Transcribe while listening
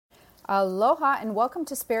Aloha and welcome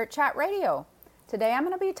to Spirit Chat Radio. Today I'm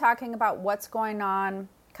going to be talking about what's going on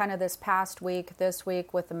kind of this past week, this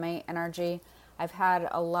week with the May energy. I've had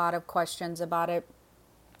a lot of questions about it.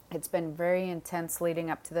 It's been very intense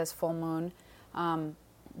leading up to this full moon.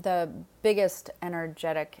 The biggest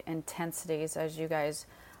energetic intensities, as you guys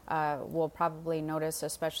will probably notice,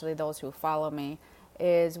 especially those who follow me,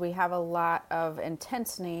 is we have a lot of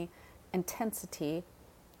intensity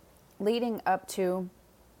leading up to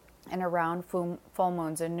and around full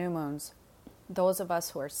moons and new moons. Those of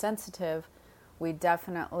us who are sensitive, we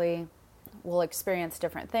definitely will experience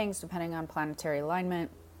different things depending on planetary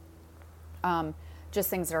alignment,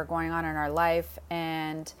 just things that are going on in our life.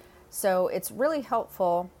 And so it's really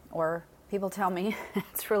helpful, or people tell me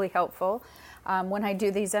it's really helpful when I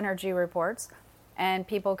do these energy reports, and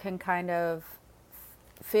people can kind of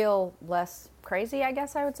feel less crazy, I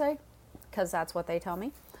guess I would say, because that's what they tell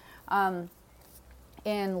me.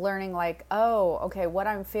 In learning like, oh, okay, what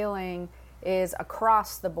I'm feeling is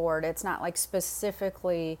across the board. It's not like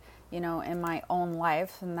specifically, in my own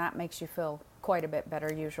life, and that makes you feel quite a bit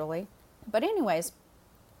better usually. But anyways,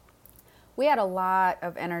 we had a lot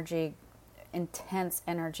of energy, intense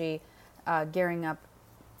energy, gearing up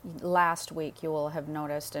last week, you will have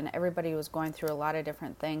noticed, and everybody was going through a lot of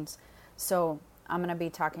different things. So I'm going to be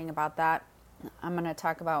talking about that. I'm going to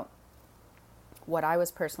talk about what I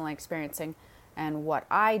was personally experiencing and what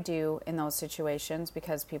I do in those situations,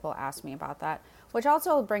 because people ask me about that, which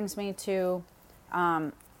also brings me to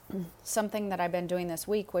something that I've been doing this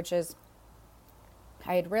week, which is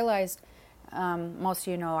I had realized, most of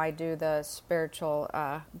you know I do the spiritual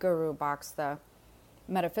guru box, the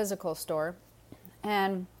metaphysical store,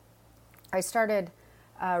 and I started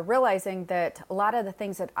realizing that a lot of the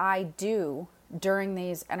things that I do during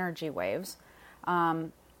these energy waves, a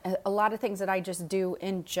lot of things that I just do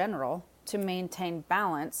in general to maintain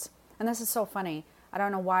balance. And this is so funny. I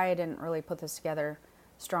don't know why I didn't really put this together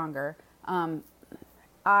stronger.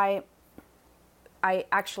 I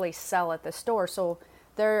actually sell at the store. So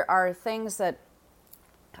there are things that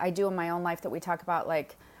I do in my own life that we talk about,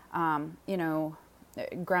 like,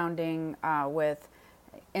 grounding with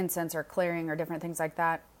incense or clearing or different things like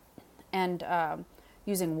that. And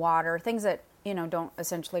using water, things that, don't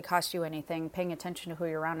essentially cost you anything, paying attention to who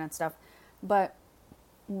you're around and stuff. But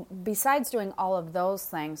besides doing all of those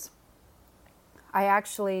things, I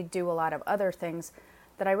actually do a lot of other things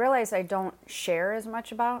that I realize I don't share as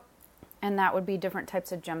much about, and that would be different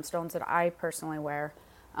types of gemstones that I personally wear,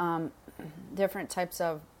 different types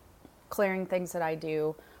of clearing things that I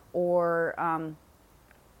do, or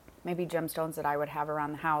maybe gemstones that I would have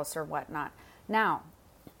around the house or whatnot. Now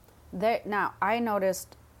I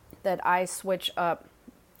noticed that I switch up.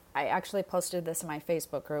 I actually posted this in my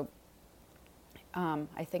Facebook group.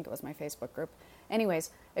 I think it was my Facebook group.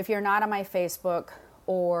 Anyways, if you're not on my Facebook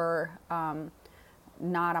or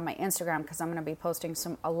not on my Instagram, because I'm going to be posting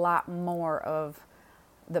a lot more of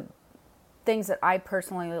the things that I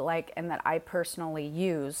personally like and that I personally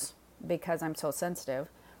use because I'm so sensitive.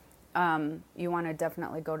 You want to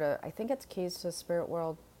definitely go to, I think it's Keys to Spirit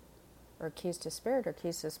World, or Keys to Spirit, or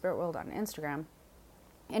Keys to Spirit World on Instagram.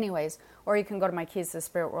 Anyways, or you can go to my Keys to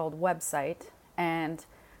Spirit World website and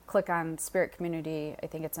click on Spirit Community. I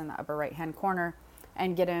think it's in the upper right hand corner,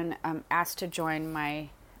 and get in asked to join my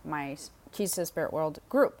Keys to Spirit World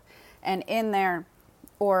group. And in there,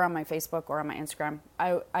 or on my Facebook or on my Instagram,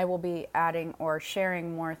 I will be adding or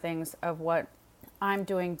sharing more things of what I'm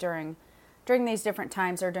doing during these different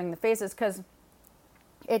times or during the phases, because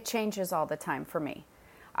it changes all the time for me.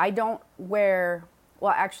 I don't wear,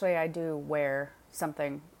 well, actually I do wear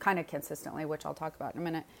something kind of consistently, which I'll talk about in a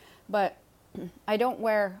minute, but I don't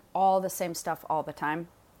wear all the same stuff all the time.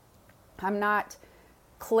 I'm not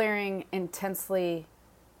clearing intensely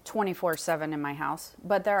 24/7 in my house,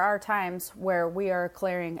 but there are times where we are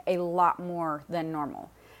clearing a lot more than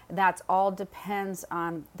normal. That's all depends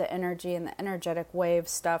on the energy and the energetic wave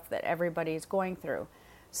stuff that everybody's going through.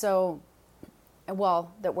 So,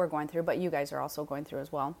 well, that we're going through, but you guys are also going through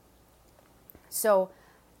as well. So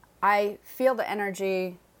I feel the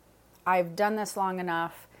energy. I've done this long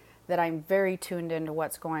enough that I'm very tuned into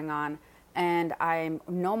what's going on, and I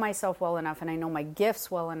know myself well enough, and I know my gifts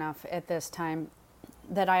well enough at this time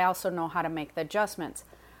that I also know how to make the adjustments.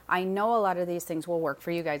 I know a lot of these things will work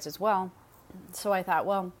for you guys as well. So I thought,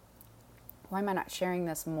 well, why am I not sharing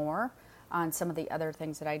this more on some of the other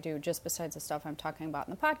things that I do, just besides the stuff I'm talking about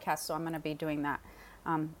in the podcast? So I'm going to be doing that,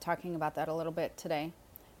 talking about that a little bit today,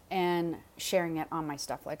 and sharing it on my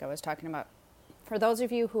stuff like I was talking about. For those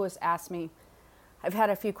of you who has asked me, I've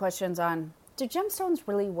had a few questions on, do gemstones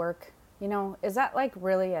really work? Is that like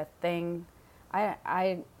really a thing?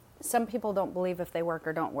 I some people don't believe if they work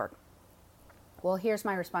or don't work. Well, here's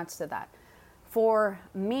my response to that. For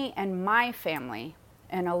me and my family,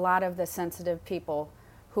 and a lot of the sensitive people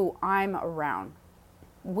who I'm around,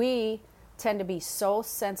 we tend to be so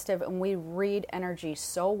sensitive and we read energy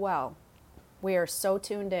so well. We are so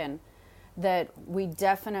tuned in that we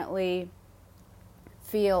definitely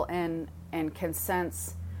feel and can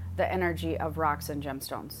sense the energy of rocks and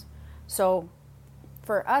gemstones. So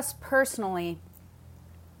for us personally,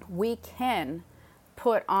 we can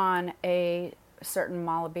put on a certain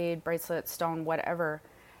mala bead, bracelet, stone, whatever,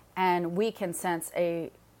 and we can sense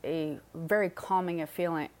a very calming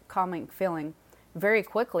feeling very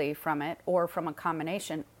quickly from it, or from a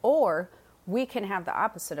combination, or we can have the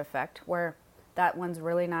opposite effect where that one's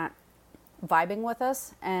really not vibing with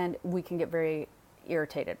us and we can get very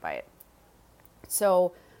irritated by it.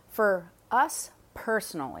 So for us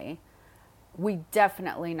personally, we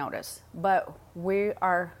definitely notice, but we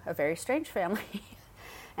are a very strange family.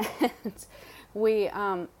 And we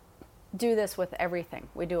do this with everything.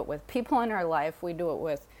 We do it with people in our life. We do it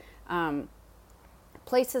with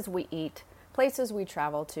places we eat, places we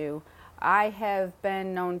travel to. I have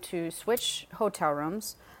been known to switch hotel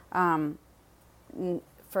rooms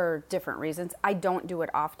for different reasons. I don't do it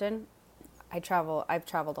often. I've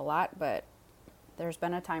traveled a lot, but there's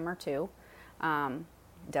been a time or two.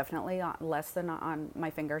 Definitely less than on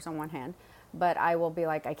my fingers on one hand. But I will be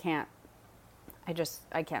like, I can't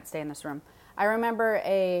stay in this room. I remember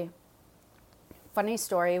a funny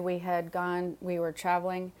story. We were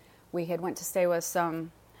traveling. We had went to stay with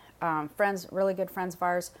some friends, really good friends of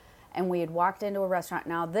ours, and we had walked into a restaurant.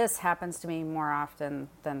 Now, this happens to me more often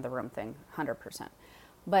than the room thing, 100%.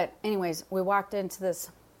 But anyways, we walked into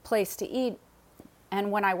this place to eat,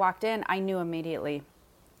 and when I walked in, I knew immediately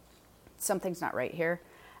something's not right here.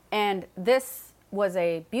 And this was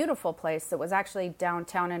a beautiful place that was actually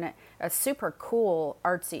downtown in a super cool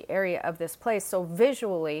artsy area of this place. So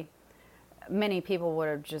visually, many people would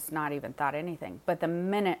have just not even thought anything. But the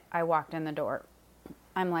minute I walked in the door,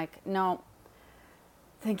 I'm like, no,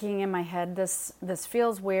 thinking in my head, this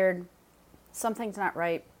feels weird. Something's not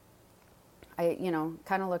right. I,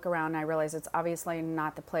 kind of look around and I realize it's obviously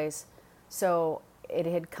not the place. So it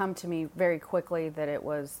had come to me very quickly that it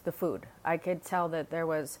was the food. I could tell that there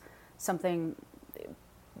was something,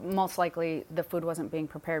 most likely the food wasn't being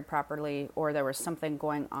prepared properly, or there was something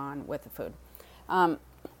going on with the food. I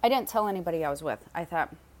didn't tell anybody I was with. I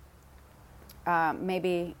thought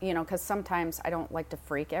maybe, because sometimes I don't like to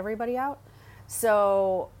freak everybody out.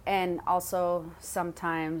 So, and also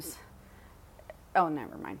sometimes, oh,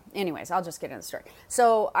 never mind. Anyways, I'll just get into the story.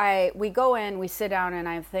 So we go in, we sit down, and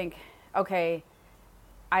I think, okay,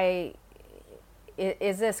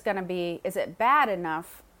 is it bad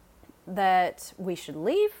enough that we should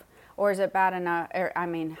leave, or is it bad enough,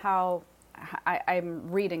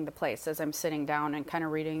 I'm reading the place as I'm sitting down and kind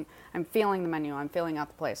of reading, I'm feeling the menu, I'm feeling out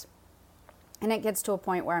the place. And it gets to a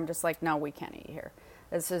point where I'm just like, no, we can't eat here.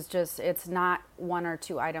 This is just, it's not one or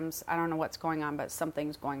two items. I don't know what's going on, but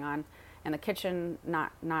something's going on in the kitchen,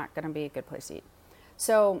 not going to be a good place to eat.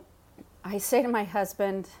 So I say to my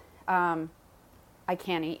husband, I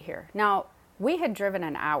can't eat here. Now, we had driven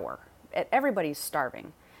an hour. Everybody's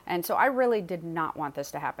starving. And so I really did not want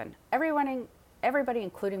this to happen. Everybody,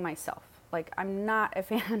 including myself. Like, I'm not a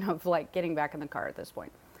fan of, getting back in the car at this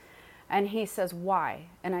point. And he says, why?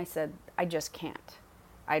 And I said, I just can't.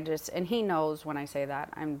 And he knows when I say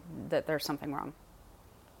that, that there's something wrong.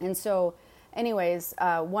 And so, anyways,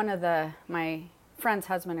 one of my friend's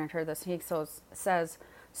husband had heard this. He says,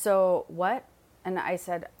 so what? And I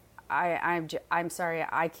said, I'm sorry,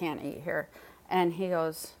 I can't eat here. And he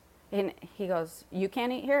goes, you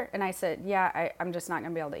can't eat here? And I said, yeah, I'm just not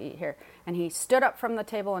going to be able to eat here. And he stood up from the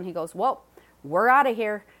table and he goes, well, we're out of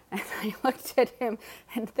here. And I looked at him,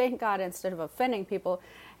 and thank God, instead of offending people,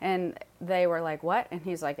 and they were like, what? And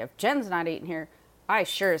he's like, if Jen's not eating here, I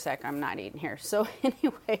sure as heck I'm not eating here. So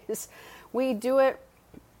anyways, we do it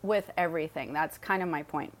with everything. That's kind of my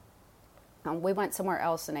point. We went somewhere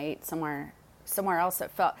else and ate somewhere else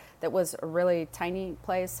that was a really tiny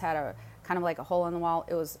place, had a kind of like a hole in the wall.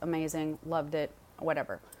 It was amazing, loved it,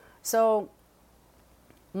 whatever. So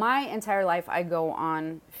my entire life I go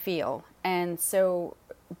on feel. And so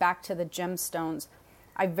back to the gemstones,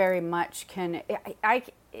 I very much can,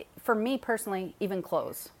 for me personally, even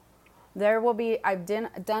clothes. I've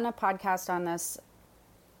done a podcast on this,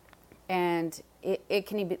 and it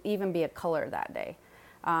can even be a color that day.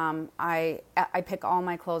 I pick all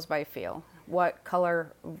my clothes by feel. What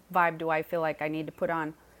color vibe do I feel like I need to put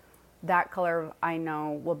on? That color I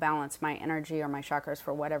know will balance my energy or my chakras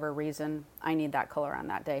for whatever reason I need that color on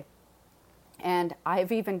that day. And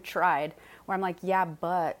I've even tried where I'm like, yeah,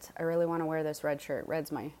 but I really want to wear this red shirt.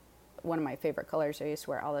 Red's one of my favorite colors. I used to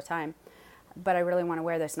wear it all the time. But I really want to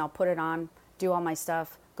wear this, and I'll put it on, do all my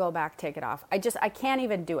stuff, go back, take it off. I can't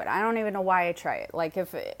even do it. I don't even know why I try it. Like,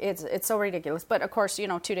 if it's so ridiculous. But of course,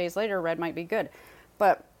 2 days later, red might be good.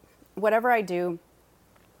 But whatever I do,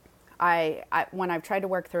 I when I've tried to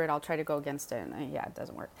work through it, I'll try to go against it, and yeah, it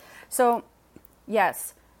doesn't work. So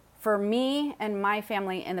yes, for me and my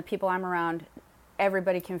family and the people I'm around,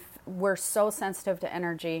 everybody we're so sensitive to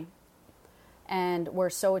energy, and we're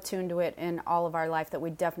so attuned to it in all of our life that we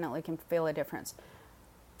definitely can feel a difference.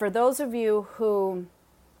 For those of you who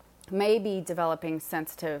may be developing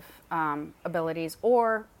sensitive abilities,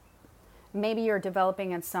 or maybe you're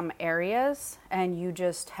developing in some areas and you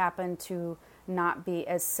just happen to not be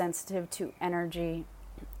as sensitive to energy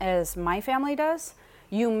as my family does,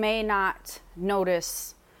 you may not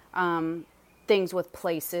notice things with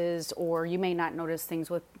places, or you may not notice things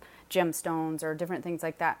with gemstones or different things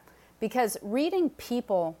like that. Because reading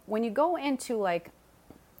people, when you go into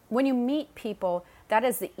when you meet people, that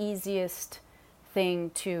is the easiest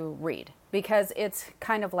thing to read, because it's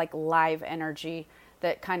kind of like live energy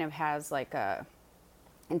that kind of has like a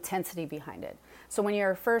intensity behind it. So when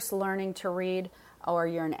you're first learning to read, or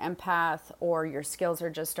you're an empath, or your skills are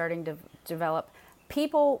just starting to develop,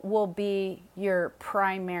 people will be your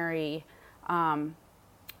primary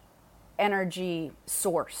energy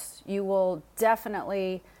source. You will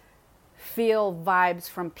definitely feel vibes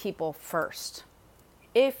from people first.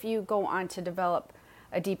 If you go on to develop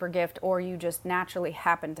a deeper gift, or you just naturally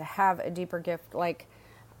happen to have a deeper gift like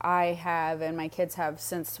I have and my kids have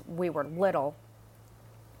since we were little,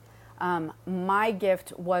 my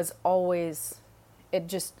gift was it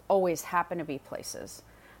just always happened to be places.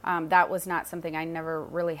 That was not something I never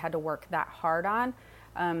really had to work that hard on.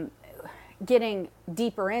 Getting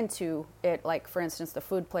deeper into it, like for instance, the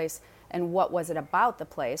food place, and what was it about the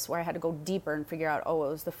place where I had to go deeper and figure out, it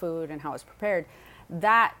was the food and how it was prepared.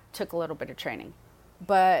 That took a little bit of training.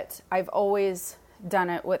 But I've always done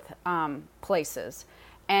it with places.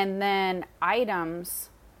 And then items,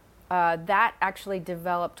 that actually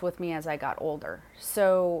developed with me as I got older.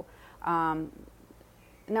 So, no,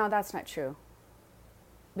 that's not true.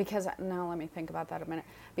 Because, no, let me think about that a minute.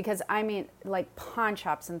 Because, I mean, like pawn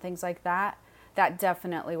shops and things like that, that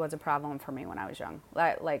definitely was a problem for me when I was young,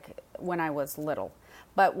 like when I was little.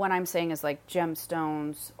 But what I'm saying is like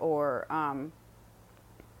gemstones, or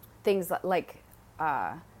things like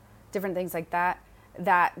different things like that,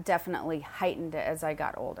 that definitely heightened it as I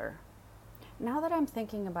got older. Now that I'm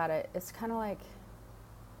thinking about it, it's kind of like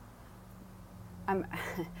I'm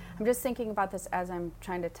just thinking about this as I'm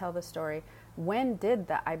trying to tell the story. When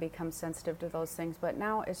did I become sensitive to those things? But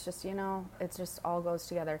now it's just, it just all goes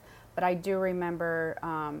together. But I do remember,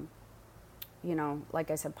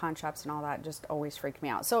 like I said, pawn shops and all that just always freaked me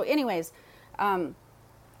out. So anyways,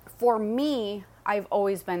 for me, I've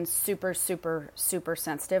always been super, super, super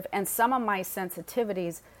sensitive. And some of my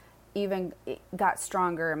sensitivities even got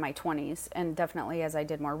stronger in my 20s. And definitely as I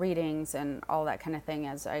did more readings and all that kind of thing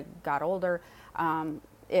as I got older,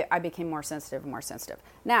 I became more sensitive and more sensitive.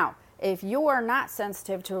 Now, if you are not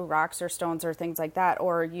sensitive to rocks or stones or things like that,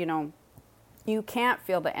 or, you can't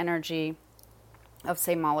feel the energy of,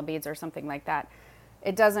 say, mala beads or something like that,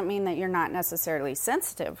 it doesn't mean that you're not necessarily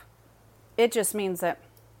sensitive. It just means that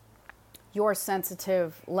your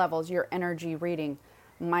sensitive levels, your energy reading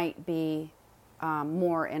might be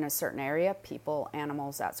more in a certain area, people,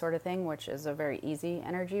 animals, that sort of thing, which is a very easy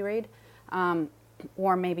energy read.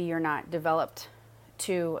 Or maybe you're not developed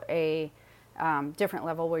to a different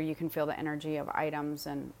level where you can feel the energy of items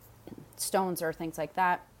and stones or things like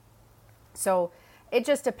that. So it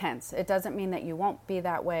just depends. It doesn't mean that you won't be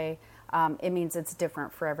that way. It means it's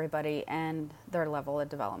different for everybody and their level of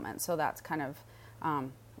development. So that's kind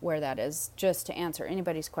of where that is, just to answer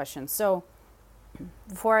anybody's question. So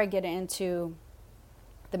before I get into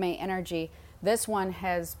the May energy, this one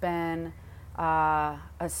has been a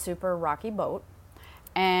super rocky boat.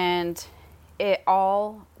 And it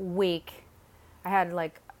all week, I had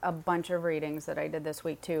like a bunch of readings that I did this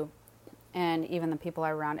week too. And even the people I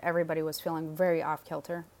around, everybody was feeling very off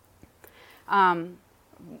kilter.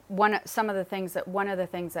 One of the things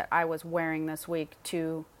that I was wearing this week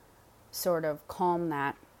to sort of calm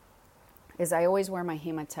that is I always wear my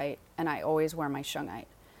hematite and I always wear my shungite.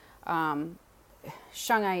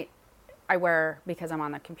 Shungite I wear because I'm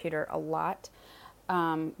on the computer a lot.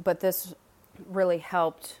 But this really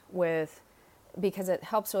helped because it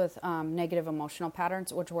helps with negative emotional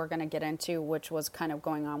patterns, which we're going to get into, which was kind of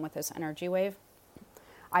going on with this energy wave.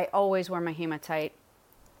 I always wear my hematite,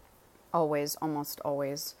 always, almost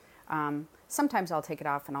always. Sometimes I'll take it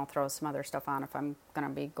off and I'll throw some other stuff on if I'm going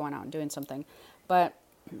to be going out and doing something. But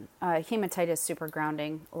hematite is super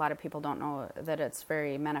grounding. A lot of people don't know that it's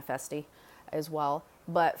very manifesty as well.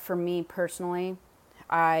 But for me personally,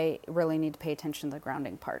 I really need to pay attention to the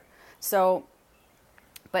grounding part. So,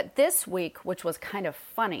 but this week, which was kind of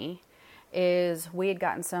funny, is we had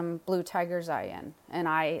gotten some blue tiger's eye in, and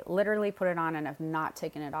I literally put it on and have not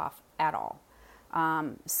taken it off at all.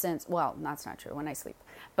 Since, well, that's not true when I sleep,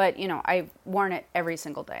 but I've worn it every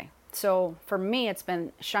single day. So for me, it's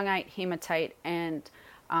been shungite, hematite, and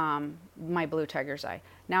my blue tiger's eye.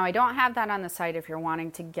 Now I don't have that on the site if you're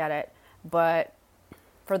wanting to get it, but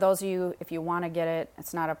for those of you, if you want to get it,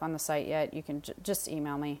 it's not up on the site yet. You can just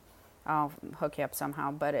email me. I'll hook you up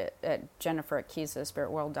somehow, but at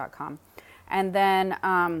Jennifer@keysofthespiritworld.com. And then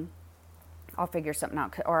I'll figure something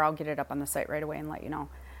out, or I'll get it up on the site right away and let you know.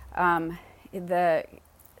 The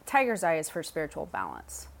tiger's eye is for spiritual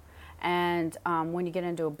balance. And when you get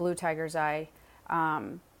into a blue tiger's eye,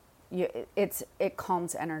 it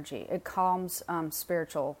calms energy. It calms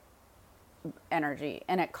spiritual energy,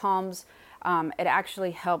 and it calms. It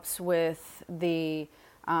actually helps with the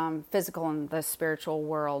physical and the spiritual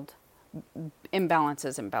world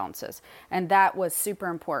imbalances. And that was super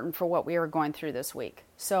important for what we were going through this week.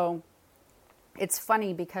 So it's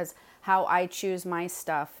funny because how I choose my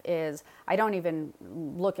stuff is I don't even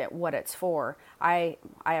look at what it's for. I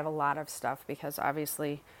have a lot of stuff because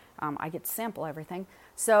obviously I get to sample everything.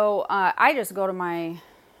 So I just go to my,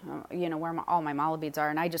 where all my mala beads are,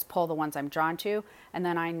 and I just pull the ones I'm drawn to, and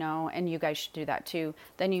then I know, and you guys should do that too,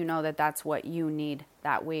 then you know that that's what you need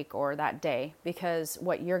that week or that day, because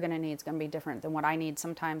what you're going to need is going to be different than what I need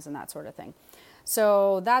sometimes, and that sort of thing.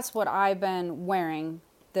 So that's what I've been wearing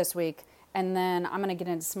this week. And then I'm going to get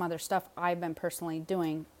into some other stuff I've been personally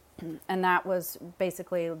doing. And that was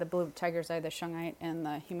basically the blue tiger's eye, the shungite, and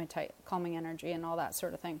the hematite, calming energy, and all that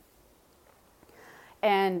sort of thing.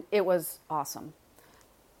 And it was awesome.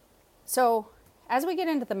 So as we get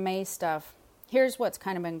into the May stuff, here's what's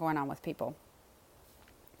kind of been going on with people.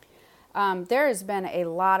 There has been a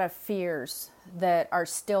lot of fears that are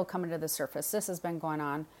still coming to the surface. This has been going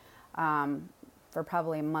on for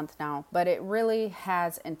probably a month now, but it really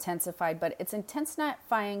has intensified, but it's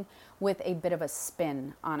intensifying with a bit of a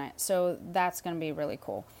spin on it. So that's going to be really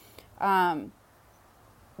cool.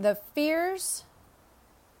 The fears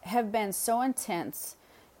have been so intense,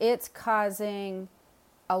 it's causing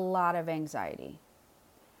a lot of anxiety.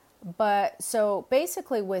 But so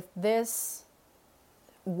basically with this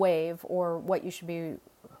wave, or what you should be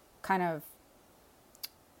kind of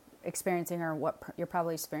experiencing, or what you're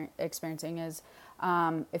probably experiencing is,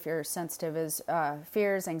 if you're sensitive, is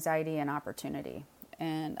fears, anxiety, and opportunity.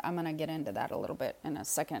 And I'm going to get into that a little bit in a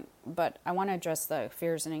second, but I want to address the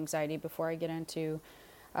fears and anxiety before I get into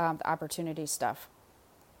the opportunity stuff.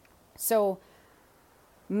 So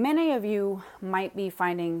many of you might be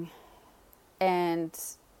finding, and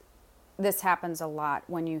this happens a lot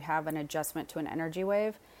when you have an adjustment to an energy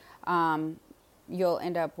wave, you'll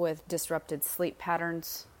end up with disrupted sleep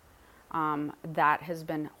patterns. That has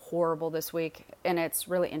been horrible this week. And it's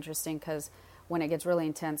really interesting because when it gets really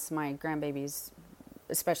intense, my grandbabies,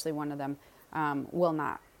 especially one of them, will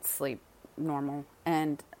not sleep normal.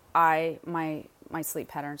 And my sleep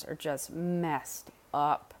patterns are just messed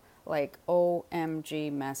up, like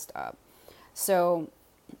OMG messed up. So,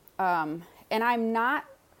 and I'm not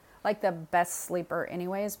like the best sleeper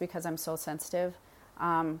anyways, because I'm so sensitive.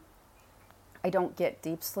 I don't get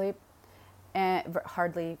deep sleep. And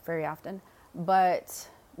hardly very often, but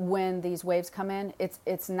when these waves come in,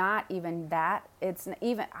 it's not even that. It's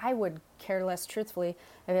even, I would care less, truthfully,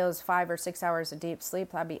 if it was 5 or 6 hours of deep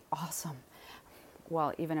sleep. That'd be awesome.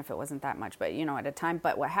 Well, even if it wasn't that much, but at a time.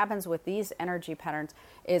 But what happens with these energy patterns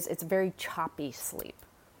is it's very choppy sleep,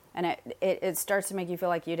 and it starts to make you feel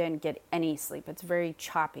like you didn't get any sleep. It's very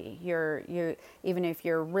choppy. You even if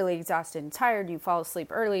you're really exhausted and tired, you fall asleep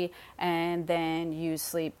early, and then you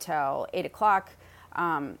sleep till 8 o'clock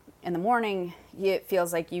in the morning. It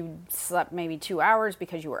feels like you slept maybe 2 hours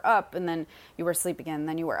because you were up, and then you were asleep again, and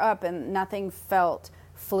then you were up, and nothing felt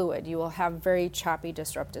fluid. You will have very choppy,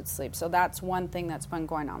 disrupted sleep. So that's one thing that's been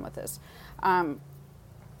going on with this.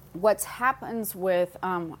 What happens with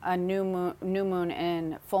a new moon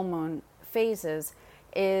and full moon phases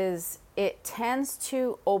is it tends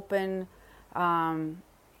to open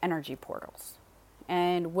energy portals.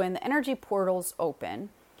 And when the energy portals open,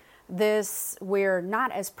 we're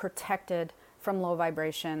not as protected from low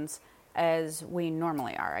vibrations as we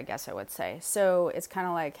normally are, I guess I would say. So it's kind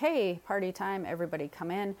of like, hey, party time, everybody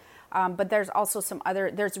come in. But there's also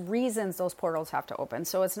there's reasons those portals have to open.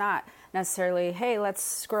 So it's not necessarily, hey, let's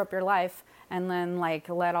screw up your life and then like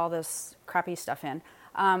let all this crappy stuff in.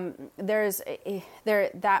 That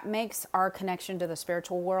makes our connection to the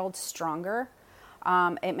spiritual world stronger.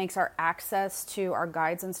 It makes our access to our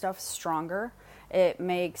guides and stuff stronger. It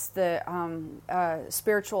makes the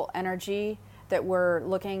spiritual energy that we're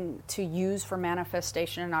looking to use for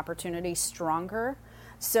manifestation and opportunity stronger.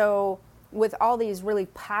 So with all these really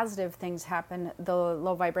positive things happen, the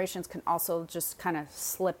low vibrations can also just kind of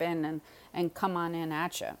slip in and come on in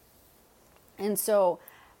at you. And so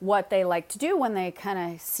what they like to do when they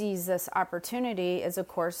kind of seize this opportunity is, of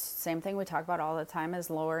course, same thing we talk about all the time, is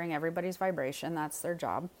lowering everybody's vibration. That's their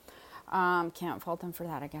job. Can't fault them for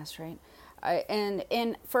that, I guess, right?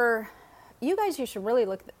 And for you guys, you should really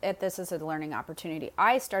look at this as a learning opportunity.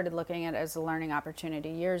 I started looking at it as a learning opportunity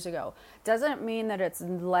years ago. Doesn't mean that it's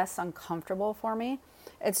less uncomfortable for me.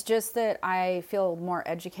 It's just that I feel more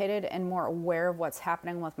educated and more aware of what's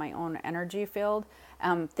happening with my own energy field,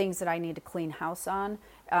 things that I need to clean house on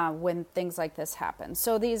when things like this happen.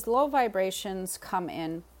 So these low vibrations come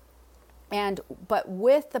in, but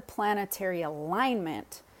with the planetary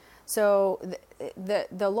alignment. So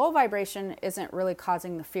the low vibration isn't really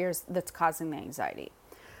causing the fears that's causing the anxiety.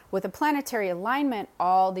 With the planetary alignment,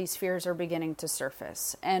 all these fears are beginning to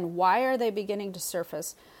surface. And why are they beginning to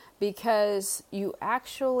surface? Because you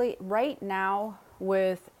actually, right now,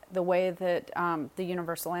 with the way that the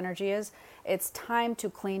universal energy is, it's time to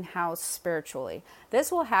clean house spiritually.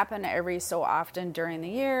 This will happen every so often during the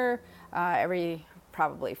year, every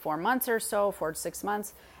probably 4 months or so, 4 to 6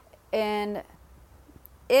 months. And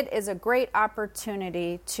it is a great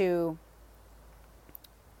opportunity to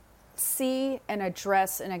see and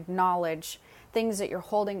address and acknowledge things that you're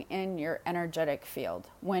holding in your energetic field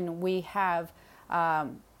when we have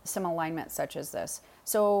some alignment such as this.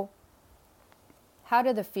 So how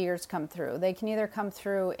do the fears come through? They can either come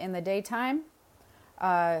through in the daytime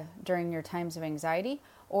during your times of anxiety,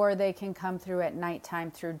 or they can come through at nighttime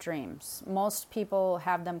through dreams. Most people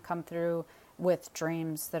have them come through with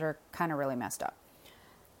dreams that are kind of really messed up.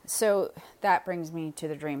 So that brings me to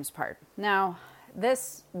the dreams part. Now,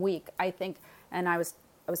 this week, I think, and I was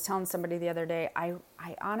telling somebody the other day, I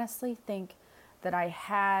honestly think that I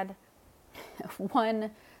had one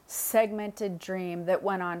segmented dream that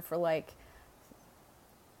went on for like,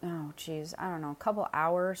 oh geez, I don't know, a couple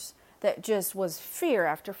hours, that just was fear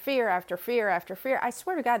after fear after fear after fear. I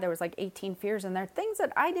swear to God, there was like 18 fears in there, things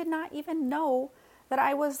that I did not even know that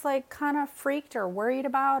I was like kind of freaked or worried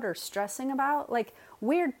about or stressing about, like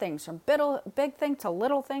weird things from big thing to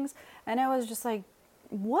little things. And it was just like,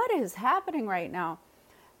 what is happening right now?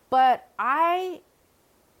 But I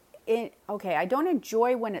don't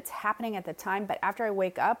enjoy when it's happening at the time, but after I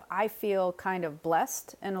wake up, I feel kind of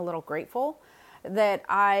blessed and a little grateful that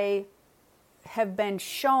I have been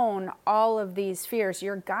shown all of these fears.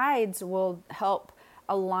 Your guides will help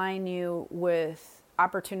align you with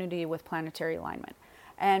opportunity with planetary alignment.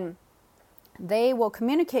 And they will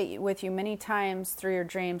communicate with you many times through your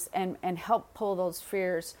dreams and help pull those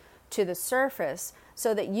fears to the surface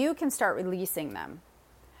so that you can start releasing them.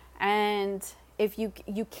 And if you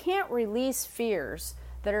can't release fears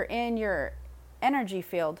that are in your energy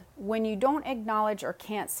field when you don't acknowledge or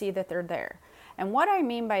can't see that they're there. And what I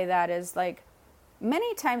mean by that is, like,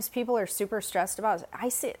 many times people are super stressed about,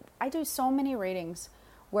 I do so many readings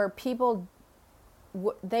where people,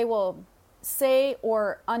 they will say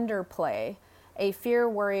or underplay a fear,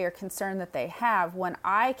 worry, or concern that they have, when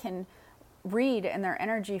I can read in their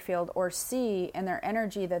energy field or see in their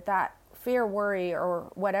energy that fear, worry,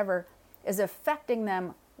 or whatever is affecting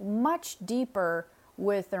them much deeper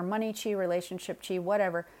with their money chi, relationship chi,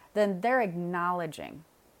 whatever, than they're acknowledging.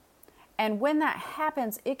 And when that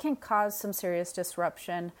happens, it can cause some serious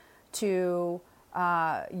disruption to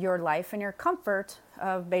your life and your comfort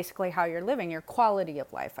of basically how you're living, your quality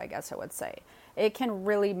of life, I guess I would say. It can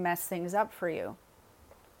really mess things up for you.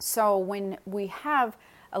 So when we have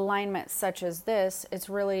alignment such as this, it's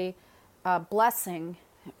really a blessing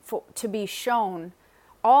to be shown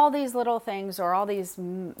all these little things or all these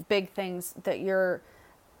big things that you're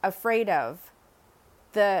afraid of.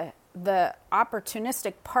 The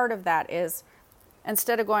opportunistic part of that is,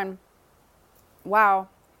 instead of going, wow,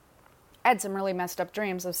 I had some really messed up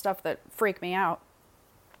dreams of stuff that freak me out,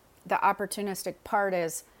 the opportunistic part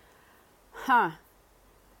is,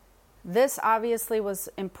 this obviously was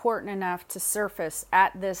important enough to surface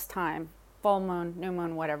at this time, full moon, new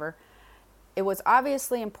moon, whatever. It was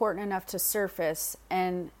obviously important enough to surface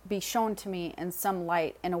and be shown to me in some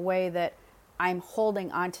light in a way that I'm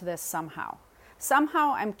holding on to this somehow.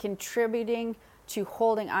 Somehow I'm contributing to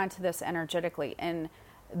holding on to this energetically. And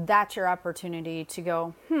that's your opportunity to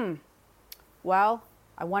go, well,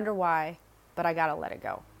 I wonder why. but I got to let it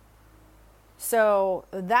go. So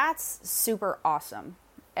that's super awesome.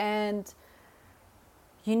 And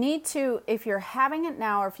you need to, if you're having it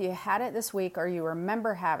now, or if you had it this week, or you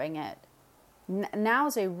remember having it, now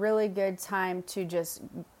is a really good time to just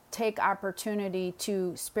take opportunity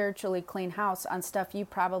to spiritually clean house on stuff you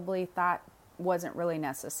probably thought wasn't really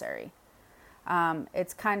necessary.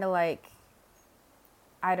 It's kind of like,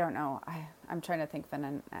 I don't know, I'm trying to think of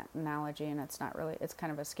an analogy, and it's not really, it's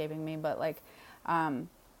kind of escaping me, but like,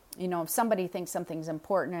 you know, if somebody thinks something's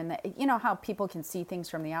important, and that, you know how people can see things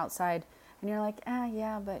from the outside, and you're like,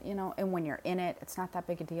 yeah, but you know, and when you're in it, it's not that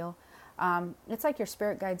big a deal. It's like your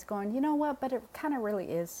spirit guide's going, you know what, but it kind of really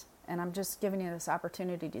is. And I'm just giving you this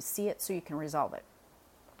opportunity to see it so you can resolve it.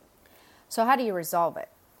 So how do you resolve it?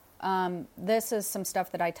 This is some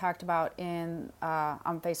stuff that I talked about in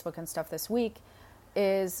on Facebook and stuff this week,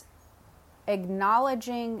 is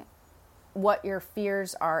acknowledging what your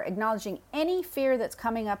fears are, acknowledging any fear that's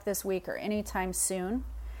coming up this week or anytime soon,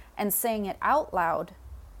 and saying it out loud.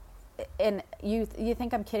 And you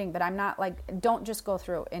think I'm kidding, but I'm not. Like, don't just go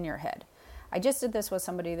through it in your head. I just did this with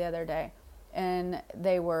somebody the other day, and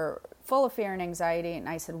they were full of fear and anxiety, and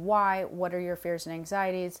I said, why? What are your fears and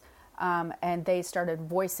anxieties? And they started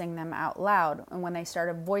voicing them out loud. And when they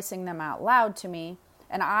started voicing them out loud to me,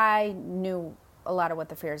 and I knew a lot of what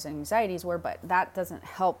the fears and anxieties were, but that doesn't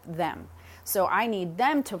help them. So I need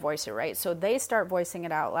them to voice it, right? So they start voicing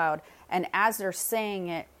it out loud, and as they're saying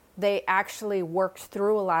it, they actually worked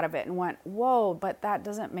through a lot of it and went, whoa, but that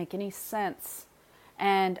doesn't make any sense.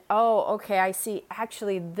 And, oh, okay, I see.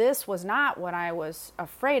 Actually, this was not what I was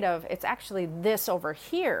afraid of. It's actually this over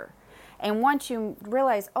here. And once you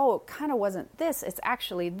realize, oh, it kind of wasn't this, it's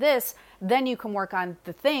actually this, then you can work on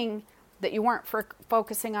the thing that you weren't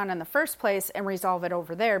focusing on in the first place and resolve it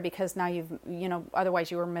over there, because now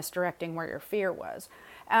otherwise you were misdirecting where your fear was.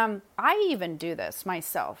 I even do this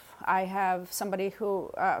myself. I have somebody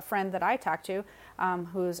a friend that I talk to,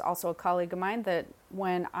 who's also a colleague of mine, that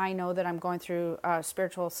when I know that I'm going through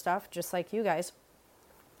spiritual stuff, just like you guys,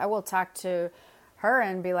 I will talk to her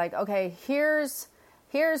and be like, okay, here's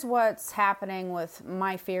what's happening with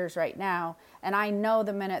my fears right now. And I know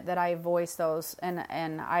the minute that I voice those,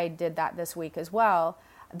 and I did that this week as well,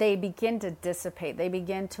 they begin to dissipate. They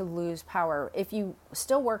begin to lose power. If you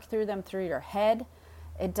still work through them through your head,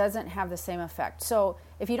 it doesn't have the same effect. So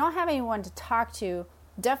if you don't have anyone to talk to,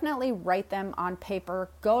 definitely write them on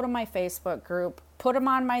paper. Go to my Facebook group, put them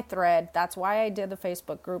on my thread. That's why I did the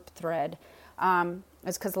Facebook group thread.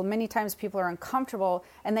 It's because many times people are uncomfortable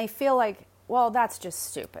and they feel like, well, that's just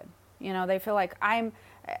stupid. You know, they feel like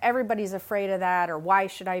everybody's afraid of that, or why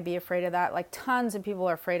should I be afraid of that? Like, tons of people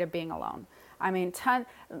are afraid of being alone. I mean,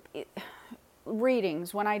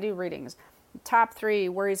 readings, when I do readings, top 3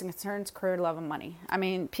 worries and concerns: career, love, and money. I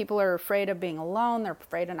mean, people are afraid of being alone. They're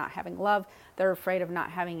afraid of not having love. They're afraid of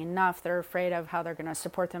not having enough. They're afraid of how they're going to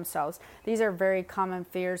support themselves. These are very common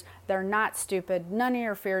fears. They're not stupid. None of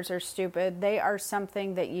your fears are stupid. They are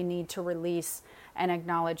something that you need to release and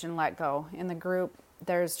acknowledge and let go. In the group,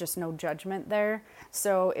 there's just no judgment there.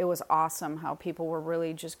 So it was awesome how people were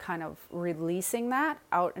really just kind of releasing that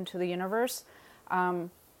out into the universe.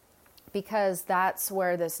 Because that's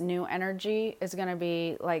where this new energy is going to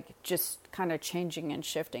be, like, just kind of changing and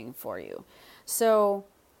shifting for you. So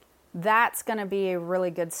that's going to be a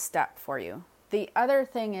really good step for you. The other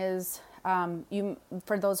thing is,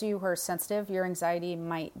 for those of you who are sensitive, your anxiety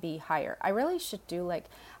might be higher. I really should do I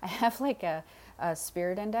have a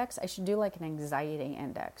spirit index. I should do like an anxiety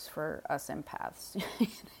index for us empaths.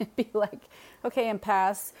 It'd be like, okay,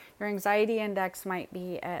 empaths, your anxiety index might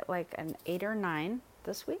be at like an 8 or 9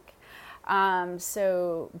 this week.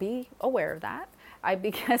 So be aware of that.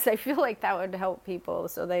 Because I feel like that would help people,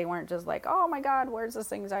 so they weren't just like, oh my God, where's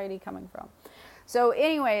this anxiety coming from? So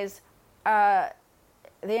anyways, the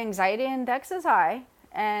anxiety index is high,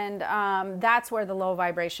 and that's where the low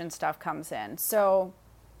vibration stuff comes in. So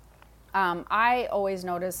I always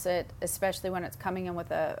notice it, especially when it's coming in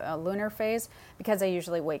with a lunar phase, because I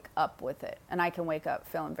usually wake up with it, and I can wake up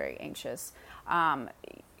feeling very anxious.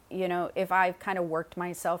 If I've kind of worked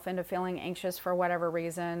myself into feeling anxious for whatever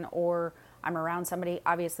reason, or I'm around somebody,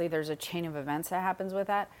 obviously there's a chain of events that happens with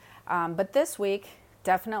that. But this week,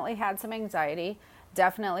 definitely had some anxiety,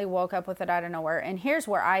 definitely woke up with it out of nowhere. And here's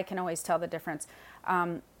where I can always tell the difference.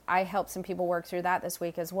 I helped some people work through that this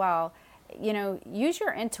week as well. Use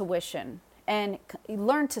your intuition and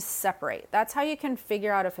learn to separate. That's how you can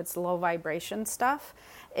figure out if it's low vibration stuff,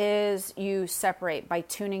 is you separate by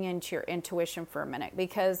tuning into your intuition for a minute.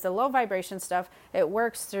 Because the low vibration stuff, it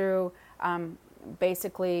works through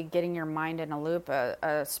basically getting your mind in a loop,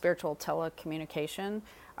 a spiritual telecommunication.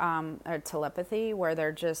 a telepathy where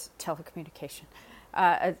they're just telecommunication,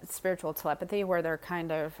 a spiritual telepathy where they're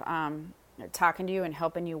kind of talking to you and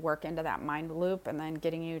helping you work into that mind loop and then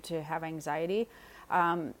getting you to have anxiety.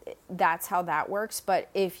 That's how that works. But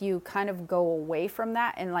if you kind of go away from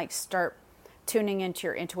that and like start tuning into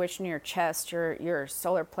your intuition, your chest, your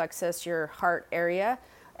solar plexus, your heart area,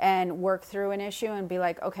 and work through an issue and be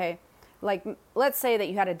like, okay, like let's say that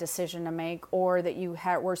you had a decision to make, or that you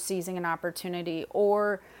were seizing an opportunity,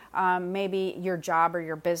 or maybe your job or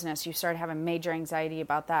your business, you start having major anxiety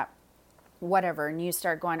about that, whatever, and you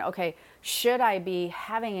start going, okay, should I be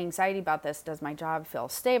having anxiety about this? Does my job feel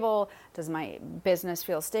stable? Does my business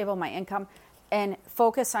feel stable? My income? And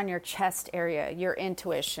focus on your chest area, your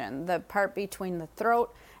intuition, the part between the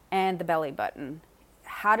throat and the belly button.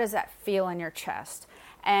 How does that feel in your chest?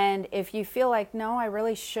 And if you feel like, no, I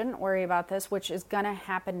really shouldn't worry about this, which is going to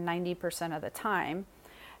happen 90% of the time,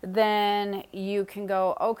 then you can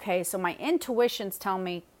go, okay, so my intuition's telling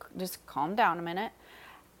me, just calm down a minute.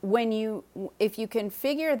 If you can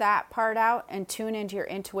figure that part out and tune into your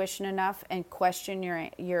intuition enough and question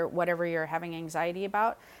your whatever you're having anxiety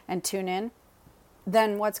about and tune in,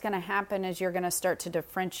 then what's going to happen is you're going to start to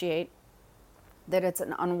differentiate that it's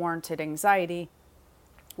an unwarranted anxiety,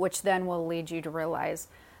 which then will lead you to realize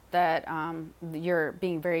that you're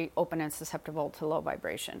being very open and susceptible to low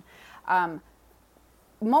vibration.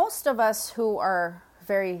 Most of us who are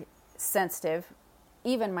very sensitive,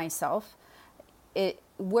 even myself,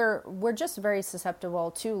 we're just very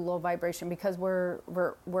susceptible to low vibration because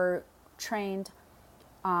we're trained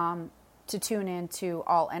to tune into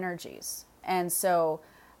all energies. And so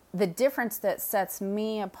the difference that sets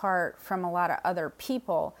me apart from a lot of other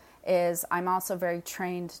people is I'm also very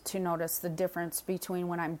trained to notice the difference between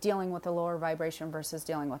when I'm dealing with a lower vibration versus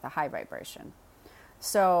dealing with a high vibration.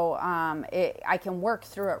 So I can work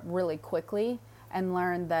through it really quickly and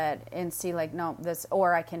learn that and see like, no, this,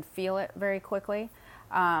 or I can feel it very quickly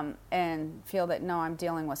and feel that, no, I'm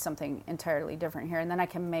dealing with something entirely different here. And then I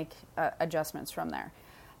can make adjustments from there.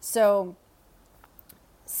 So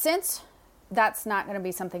since that's not going to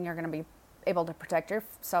be something you're going to be able to protect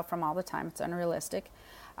yourself from all the time, it's unrealistic.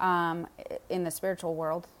 In the spiritual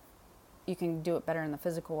world, you can do it better in the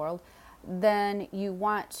physical world. Then you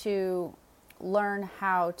want to learn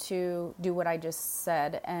how to do what I just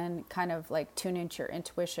said and kind of like tune into your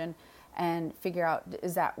intuition and figure out,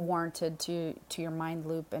 is that warranted to your mind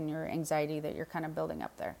loop and your anxiety that you're kind of building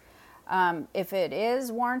up there. If it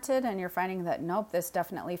is warranted and you're finding that, nope, this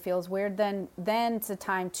definitely feels weird, then it's a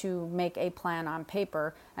time to make a plan on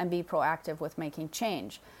paper and be proactive with making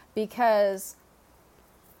change. Because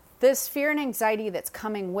this fear and anxiety that's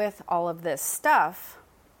coming with all of this stuff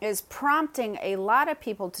is prompting a lot of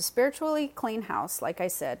people to spiritually clean house, like I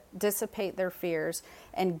said, dissipate their fears,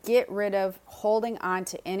 and get rid of holding on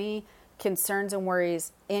to any concerns and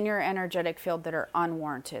worries in your energetic field that are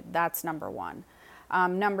unwarranted. That's number one.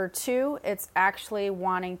 Number two, it's actually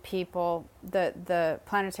wanting people, the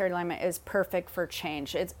planetary alignment is perfect for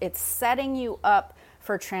change. It's setting you up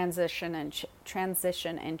for transition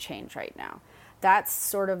and change right now. That's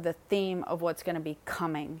sort of the theme of what's going to be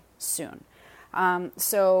coming soon.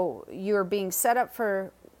 So you're being set up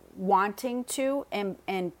for wanting to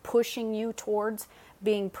and pushing you towards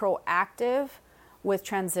being proactive with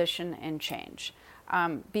transition and change.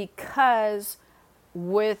 Because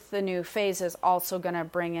with the new phase is also going to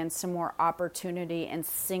bring in some more opportunity and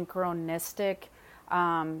synchronistic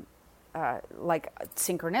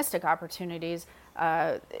opportunities,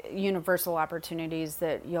 universal opportunities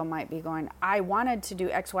that you might be going, I wanted to do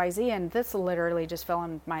XYZ and this literally just fell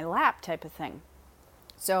in my lap type of thing.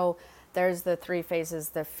 So there's the three phases: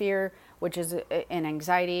 the fear, which is an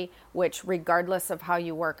anxiety, which regardless of how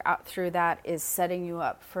you work out through that is setting you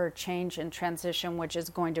up for change and transition, which is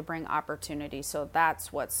going to bring opportunity. So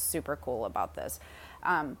that's what's super cool about this.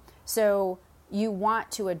 So you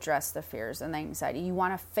want to address the fears and the anxiety. You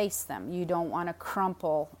want to face them. You don't want to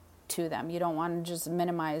crumple to them. You don't want to just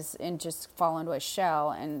minimize and just fall into a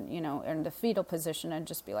shell and, in the fetal position and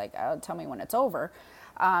just be like, oh, tell me when it's over.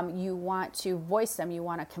 You want to voice them. You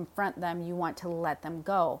want to confront them. You want to let them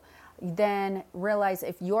go. Then realize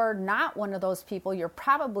if you're not one of those people, you're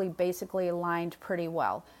probably basically aligned pretty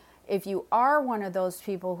well. If you are one of those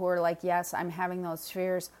people who are like, yes, I'm having those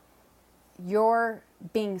fears, you're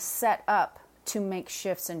being set up to make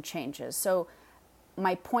shifts and changes. So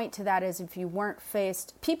my point to that is, if you weren't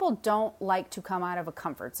faced, people don't like to come out of a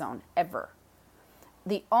comfort zone ever.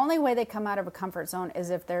 The only way they come out of a comfort zone is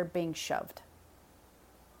if they're being shoved.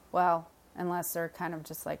 Well, unless they're kind of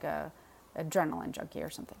just like a adrenaline junkie or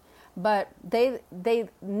something. But they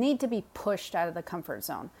need to be pushed out of the comfort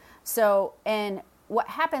zone. So, and what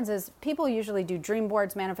happens is people usually do dream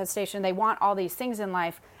boards, manifestation. They want all these things in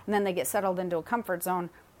life, and then they get settled into a comfort zone,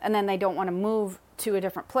 and then they don't want to move to a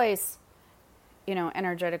different place,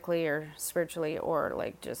 energetically or spiritually or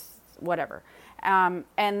like just whatever. And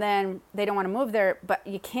then they don't want to move there, but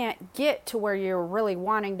you can't get to where you're really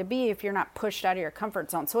wanting to be if you're not pushed out of your comfort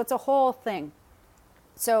zone. So it's a whole thing.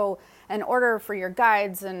 So in order for your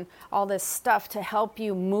guides and all this stuff to help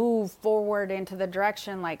you move forward into the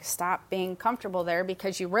direction, like stop being comfortable there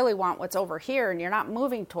because you really want what's over here and you're not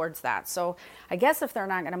moving towards that. So I guess if they're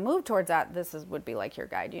not going to move towards that, would be like your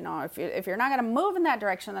guide. If you're not going to move in that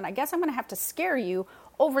direction, then I guess I'm going to have to scare you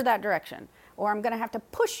over that direction, or I'm going to have to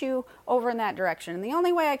push you over in that direction. And the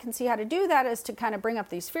only way I can see how to do that is to kind of bring up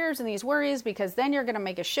these fears and these worries, because then you're going to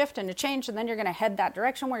make a shift and a change, and then you're going to head that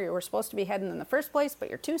direction where you were supposed to be heading in the first place, but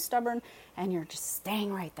you're too stubborn and you're just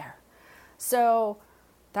staying right there. So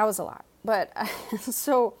that was a lot. But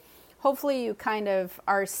so hopefully you kind of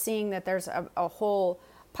are seeing that there's a whole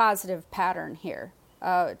positive pattern here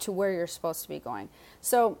to where you're supposed to be going.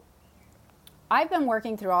 So I've been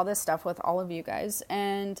working through all this stuff with all of you guys,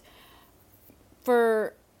 and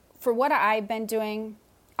for what I've been doing,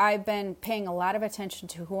 I've been paying a lot of attention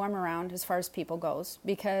to who I'm around as far as people goes,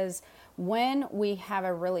 because when we have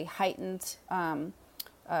a really heightened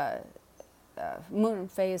moon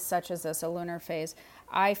phase such as this, a lunar phase,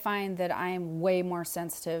 I find that I am way more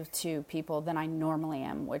sensitive to people than I normally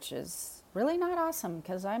am, which is really not awesome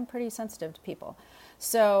because I'm pretty sensitive to people.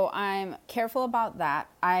 So I'm careful about that.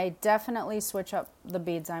 I definitely switch up the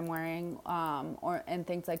beads I'm wearing and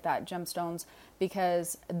things like that, gemstones,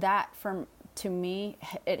 because that, to me,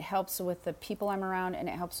 it helps with the people I'm around, and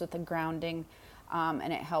it helps with the grounding,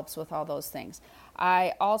 and it helps with all those things.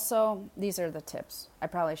 I also, these are the tips. I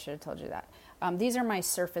probably should have told you that. These are my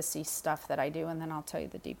surfacey stuff that I do, and then I'll tell you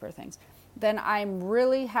the deeper things. Then I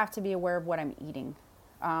really have to be aware of what I'm eating.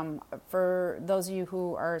 For those of you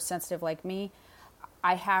who are sensitive like me,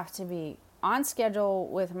 I have to be on schedule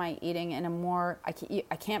with my eating in a more, I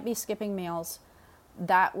can't be skipping meals.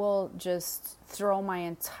 That will just throw my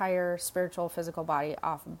entire spiritual, physical body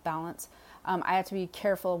off balance. I have to be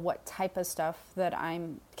careful of what type of stuff that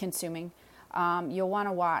I'm consuming. You'll want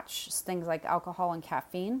to watch things like alcohol and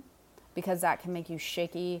caffeine, because that can make you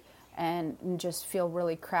shaky and just feel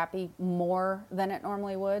really crappy more than it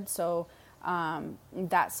normally would. So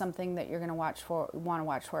that's something that you're going to want to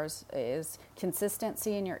watch for is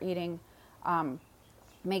consistency in your eating.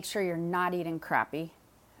 Make sure you're not eating crappy,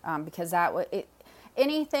 because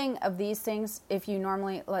anything of these things, if you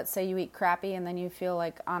normally, let's say you eat crappy and then you feel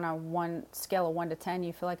like on a scale of 1 to 10,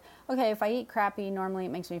 you feel like, okay, if I eat crappy, normally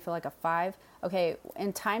it makes me feel like a 5. Okay,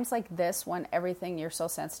 in times like this, when you're so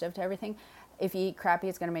sensitive to everything, if you eat crappy,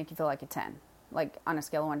 it's going to make you feel like a 10, like on a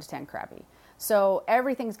scale of 1 to 10 crappy. So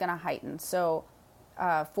everything's going to heighten. So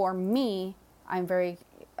for me, I'm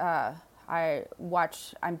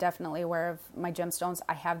definitely aware of my gemstones.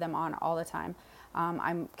 I have them on all the time.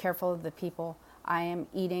 I'm careful of the people I am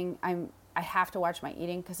eating. I have to watch my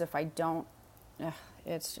eating, because if I don't,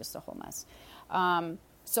 it's just a whole mess.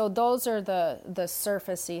 So those are the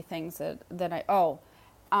surfacey things that I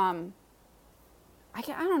don't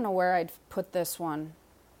know where I'd put this one.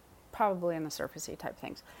 Probably in the surfacey type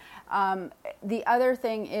things. The other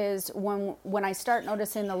thing is when I start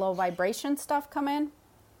noticing the low vibration stuff come in,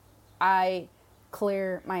 I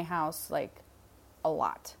clear my house like a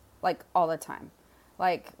lot, like all the time.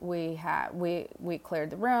 Like we cleared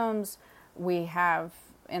the rooms. We have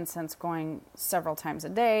incense going several times a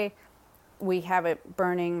day. We have it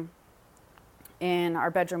burning in our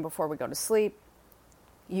bedroom before we go to sleep.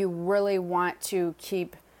 You really want to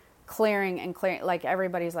keep clearing and clearing. Like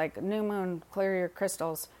everybody's like, new moon, clear your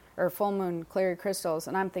crystals, or full moon, clear your crystals.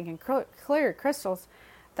 And I'm thinking, clear your crystals.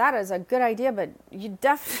 That is a good idea, but you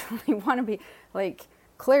definitely want to be like,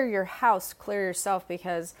 clear your house, clear yourself,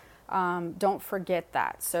 because don't forget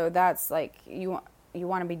that. So that's like, you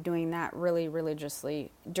want to be doing that really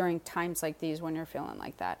religiously during times like these when you're feeling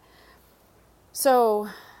like that. So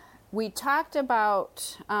we talked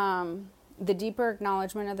about the deeper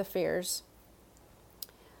acknowledgement of the fears,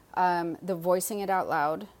 the voicing it out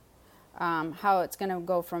loud, how it's going to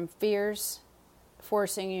go from fears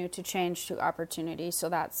forcing you to change to opportunity. So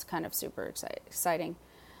that's kind of super exciting.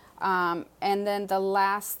 And then the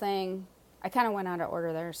last thing, I kind of went out of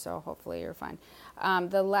order there, so hopefully you're fine.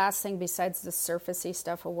 The last thing besides the surfacey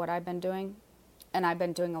stuff of what I've been doing, and I've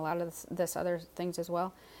been doing a lot of this other things as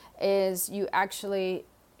well, is you actually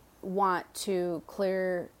want to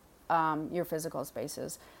clear your physical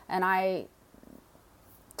spaces. And I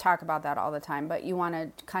talk about that all the time, but you want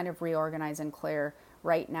to kind of reorganize and clear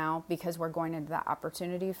right now, because we're going into the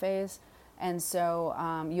opportunity phase. And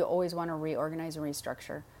so you always want to reorganize and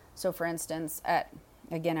restructure. So for instance, at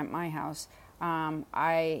my house,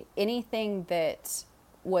 anything that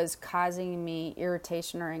was causing me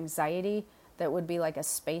irritation or anxiety, that would be like a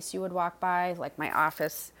space you would walk by, like my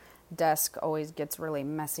office desk always gets really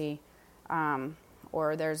messy,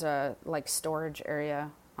 or there's a like storage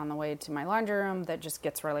area on the way to my laundry room that just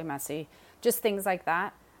gets really messy, just things like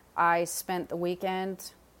that. I spent the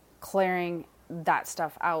weekend clearing that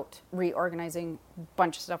stuff out, reorganizing. A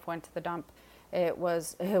bunch of stuff went to the dump. It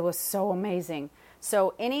was so amazing.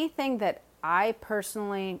 So anything that I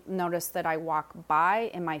personally notice that I walk by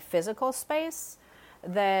in my physical space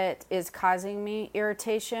that is causing me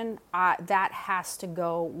irritation, that has to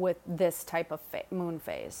go with this type of moon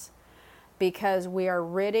phase, because we are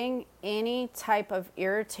ridding any type of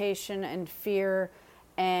irritation and fear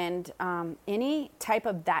and any type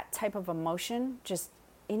of that type of emotion, just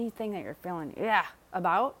anything that you're feeling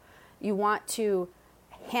about, you want to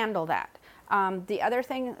handle that. The other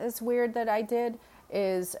thing that's weird that I did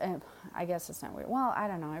is, I guess it's not weird. Well, I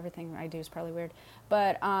don't know. Everything I do is probably weird.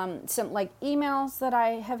 But some like emails that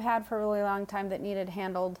I have had for a really long time that needed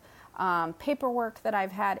handled, paperwork that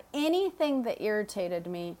I've had, anything that irritated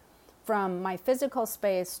me from my physical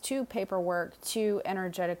space to paperwork to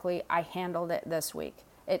energetically, I handled it this week.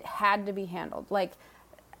 It had to be handled. Like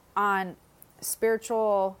on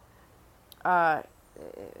spiritual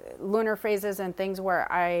lunar phases and things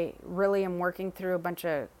where I really am working through a bunch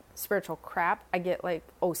of spiritual crap, I get like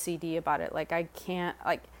OCD about it. Like I can't,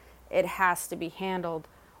 like it has to be handled,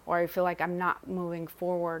 or I feel like I'm not moving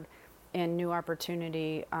forward in new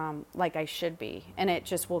opportunity like I should be. And it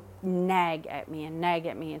just will nag at me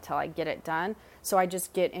until I get it done. So I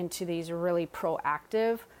just get into these really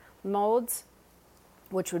proactive modes,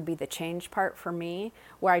 which would be the change part for me,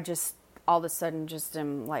 where I just all of a sudden just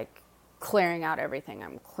am like clearing out everything.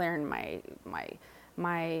 I'm clearing my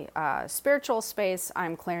spiritual space.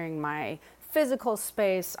 I'm clearing my physical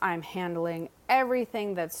space. I'm handling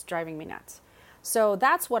everything that's driving me nuts. So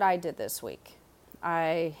that's what I did this week.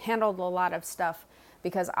 I handled a lot of stuff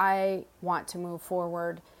because I want to move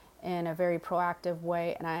forward in a very proactive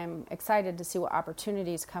way, and I'm excited to see what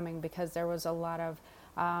opportunities coming, because there was a lot of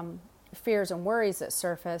fears and worries that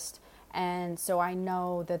surfaced, and so I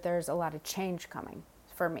know that there's a lot of change coming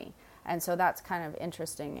for me, and so that's kind of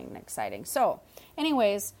interesting and exciting. So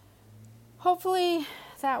anyways, hopefully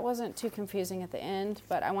that wasn't too confusing at the end,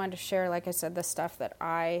 but I wanted to share, like I said, the stuff that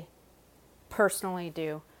I personally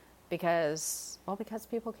do, because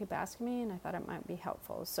people keep asking me, and I thought it might be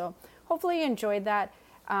helpful. So hopefully you enjoyed that.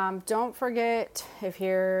 Don't forget, if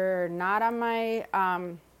you're not on my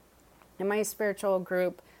in my spiritual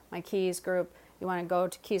group, my Keys group, you want to go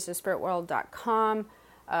to keystospiritworld.com,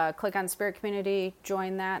 click on Spirit Community,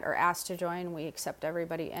 join that, or ask to join. We accept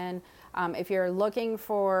everybody in. If you're looking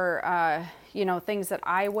for things that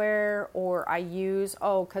I wear or I use,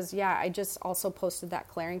 I just also posted that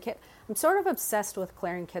clearing kit. I'm sort of obsessed with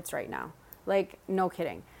clearing kits right now. Like, no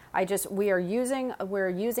kidding. We're using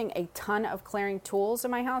a ton of clearing tools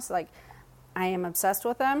in my house. Like, I am obsessed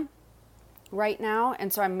with them right now.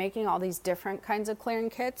 And so I'm making all these different kinds of clearing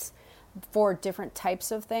kits for different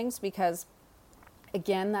types of things, because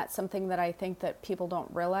again, that's something that I think that people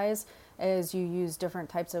don't realize, is you use different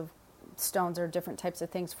types of stones or different types of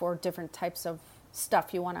things for different types of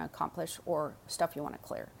stuff you want to accomplish or stuff you want to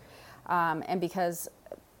clear. And because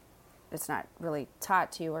it's not really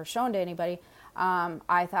taught to you or shown to anybody,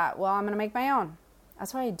 I thought, well, I'm going to make my own.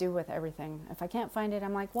 That's what I do with everything. If I can't find it,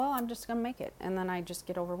 I'm like, well, I'm just going to make it. And then I just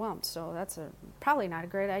get overwhelmed. So that's probably not a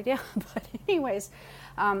great idea. But anyways,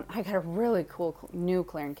 I got a really cool new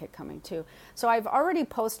clearing kit coming too. So I've already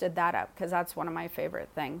posted that up because that's one of my favorite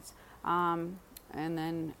things. And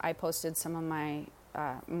then I posted some of my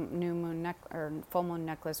new moon full moon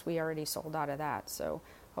necklace. We already sold out of that. So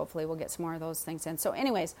hopefully we'll get some more of those things in. So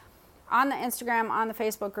anyways, on the Instagram, on the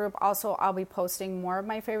Facebook group, also I'll be posting more of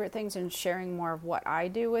my favorite things and sharing more of what I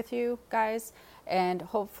do with you guys. And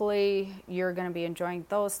hopefully you're going to be enjoying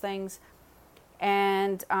those things.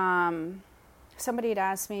 And somebody had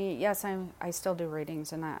asked me, yes, I still do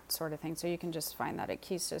readings and that sort of thing. So you can just find that at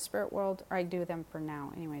Keys to Spirit World, or I do them for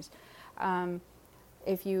now anyways.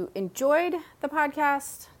 If you enjoyed the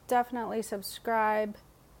podcast, definitely subscribe.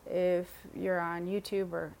 If you're on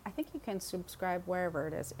YouTube, or I think you can subscribe wherever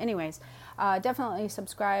it is. Anyways, definitely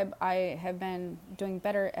subscribe. I have been doing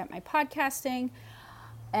better at my podcasting,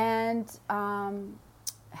 and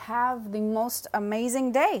have the most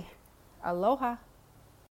amazing day. Aloha.